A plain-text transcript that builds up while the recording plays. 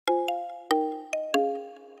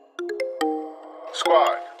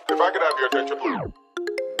Squad, if I could have your attention.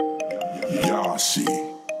 Y'all see.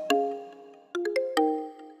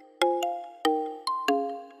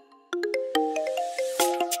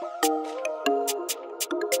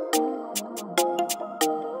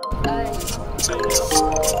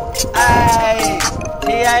 Hey,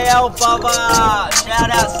 TAL brother,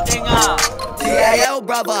 shout out Stinger. TAL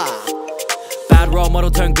brother. Bad role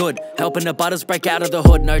model turn good, helping the butters break out of the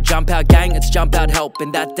hood. No jump out gang, it's jump out help.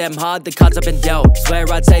 And that damn hard, the cards have been dealt.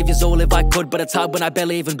 Swear I'd save yous all if I could, but it's hard when I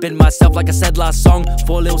barely even been myself. Like I said last song,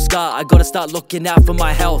 for a little scar, I gotta start looking out for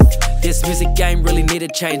my health. This music game really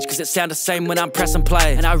needed change, cause it sound the same when I'm pressing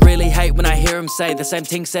play. And I really hate when I hear him say the same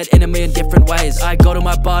thing said in a million different ways. I go to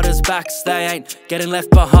my butters backs, they ain't getting left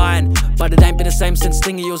behind. But it ain't been the same since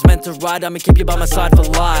Stinger, you was meant to ride. I'ma keep you by my side for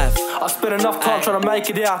life. I spent enough time trying to make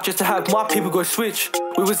it out just to have my people go switch.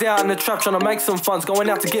 We was out in the trap trying to make some funds, going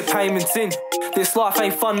out to get payments in. This life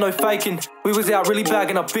ain't fun, no faking. We was out really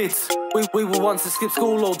bagging up bits. We were once to skip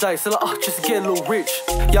school all day, so like, just to get a little rich.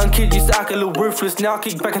 Young kid used to act a little ruthless, now I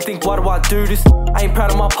kick back and think, why do I do this? I ain't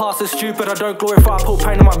proud of my past, it's stupid, I don't glorify, I put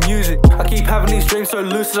pain in my music. I keep having these dreams so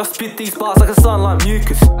lucid, I spit these bars like a sunlight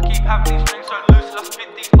mucus. I keep having these dreams so lucid, I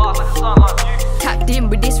spit these bars like a sunlight mucus. Tapped in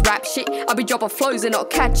with this rap shit, I be dropping flows and not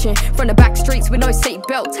catching. From the back streets with no seat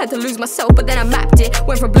belts, had to lose myself but then I mapped it.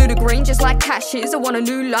 Went from blue to green just like cashes. I want a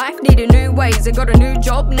new life, needed new ways. I got a new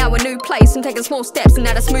job, now a new place. I'm taking small steps and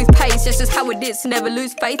at a smooth pace, just as how it is. So never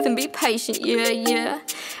lose faith and be patient, yeah.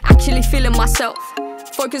 Actually feeling myself,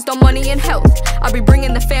 focused on money and health. I be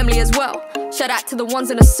bringing the family as well. Shout out to the ones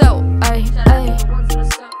in the cell, ayy.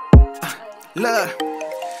 Look,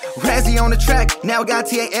 Razzy on the track, now got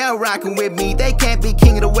TAL rocking with me. They can't be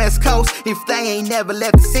king of the West Coast if they ain't never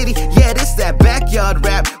left the city. Yeah, this that backyard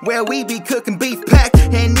rap where we be cooking beef pack.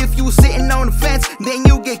 And if you sitting on the fence, then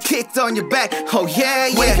you get kicked on your back. Oh yeah.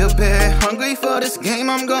 Wake up here, hungry for this game,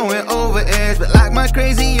 I'm going over edge. But like my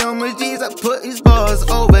crazy emojis, I put these bars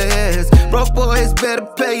over heads. Broke boys better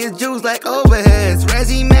pay your dues like overheads.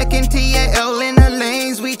 RazzyMak and TAL in the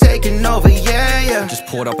lanes, we taking over, yeah. Just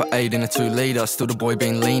poured up an 8 in a 2-liter, still the boy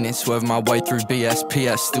been leaning. Swerve my way through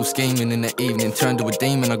BSPS, still scheming in the evening. Turned to a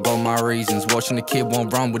demon, I got my reasons. Watching the kid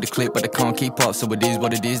won't run with the clip, but they can't keep up. So it is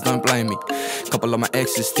what it is, don't blame me. Couple of my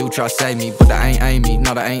exes still try to save me, but they ain't aiming,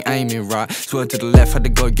 no they ain't aiming right. Swerve to the left, had to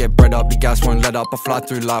go get bread up. The gas won't let up, I fly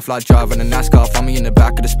through life like driving a NASCAR. Find me in the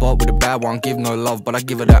back of the spot with a bad one, give no love, but I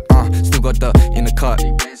give it that still got the in the cut.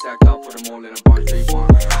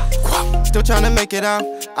 Still tryna make it out.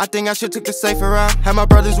 I think I should took the safer route. Have my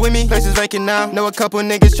brothers with me, places vacant now. Know a couple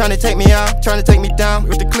niggas tryna take me out, tryna take me down.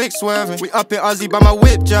 With the click swerving, we up in Aussie by my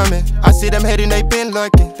whip jamming. I see them heading, they been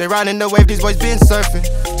lurking. They riding the wave, these boys been surfing.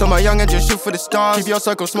 Told my youngin' just shoot for the stars. Keep your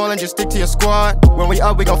circle small and just stick to your squad. When we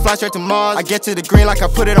up, we gon' fly straight to Mars. I get to the green like I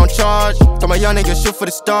put it on charge. Told my young niggas shoot for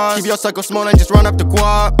the stars. Keep your circle small and just run up the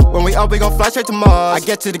Guap. When we up, we gon' fly straight to Mars. I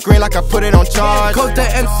get to the green like I put it on charge. Cozza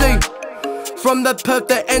MC, from the Perth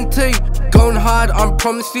to NT. Going hard, I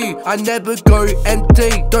promise you, I never go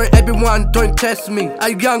empty. Don't everyone, don't test me.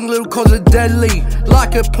 A young little Cozza deadly,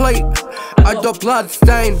 like a plate. I got blood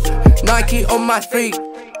stain, Nike on my feet.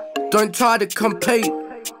 Don't try to compete.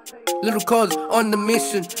 Little Cozza on the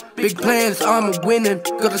mission. Big plans, I'm a winning.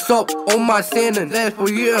 Gotta stop all my sinning. Therefore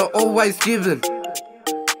you're always giving.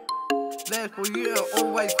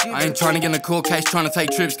 I ain't trying to get in a court case, trying to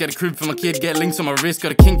take trips. Get a crib for my kid, get links on my wrist.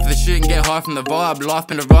 Got a kink for the shit and get high from the vibe. Life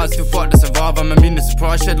been a ride, still fight to survive. I'm immune to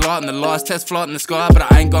surprise, shed light in the last test flight in the sky. But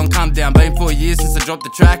I ain't gonna come down. Been 4 years since I dropped the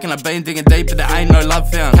track, and I've been digging deep, but there ain't no love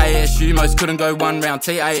found. KSU, most couldn't go one round.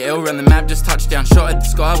 TAL ran the map, just touchdown. Shot at the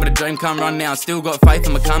sky, but a dream come run now. Still got faith,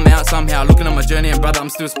 I'ma come out somehow. Looking at my journey, and brother, I'm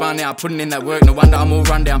still spun out. Putting in that work, no wonder I'm all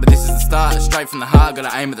run down. But this is the start, straight from the heart.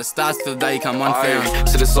 Gotta aim at the stars till the day come unfound.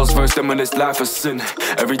 So this lost first, then when it's life a sin.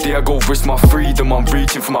 Every day I go risk my freedom, I'm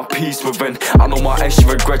reaching for my peace within. I know my ex, she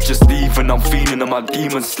regrets just leaving. I'm feeling and my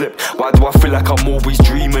demons slip. Why do I feel like I'm always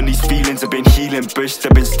dreaming? These feelings have been healing, bitch.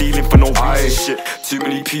 They've been stealing for no reason. Shit, too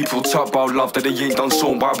many people talk about love that they ain't done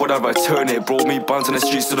shown. Why would I return it? Brought me buns in the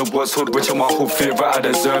streets to the worst hood, which on my hood feel right, I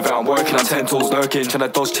deserve it. I'm working on 10 toes lurking, trying to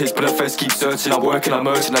dodge chase, but the face keeps searching. I'm working, I'm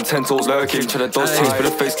merching, on 10 toes lurking, trying to dodge chase, but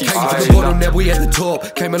the face keeps searching. Came to the bottom, now we at the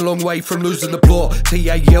top. Came a long way from losing the plot.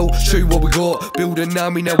 TAL, show what we got. Build an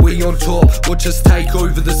army, now we on top. Watch us take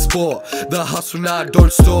over the spot. The hustle now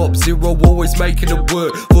don't stop. Zero always making it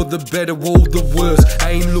work. For the better or the worse.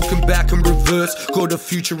 I ain't looking back and reverse. Got a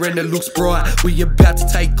future and it looks bright. We about to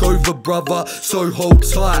take over, brother, so hold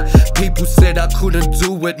tight. People said I couldn't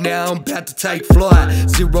do it, now I'm about to take flight.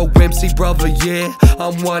 Zero MC, brother, yeah,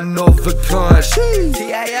 I'm one of a kind.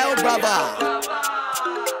 TAL brother.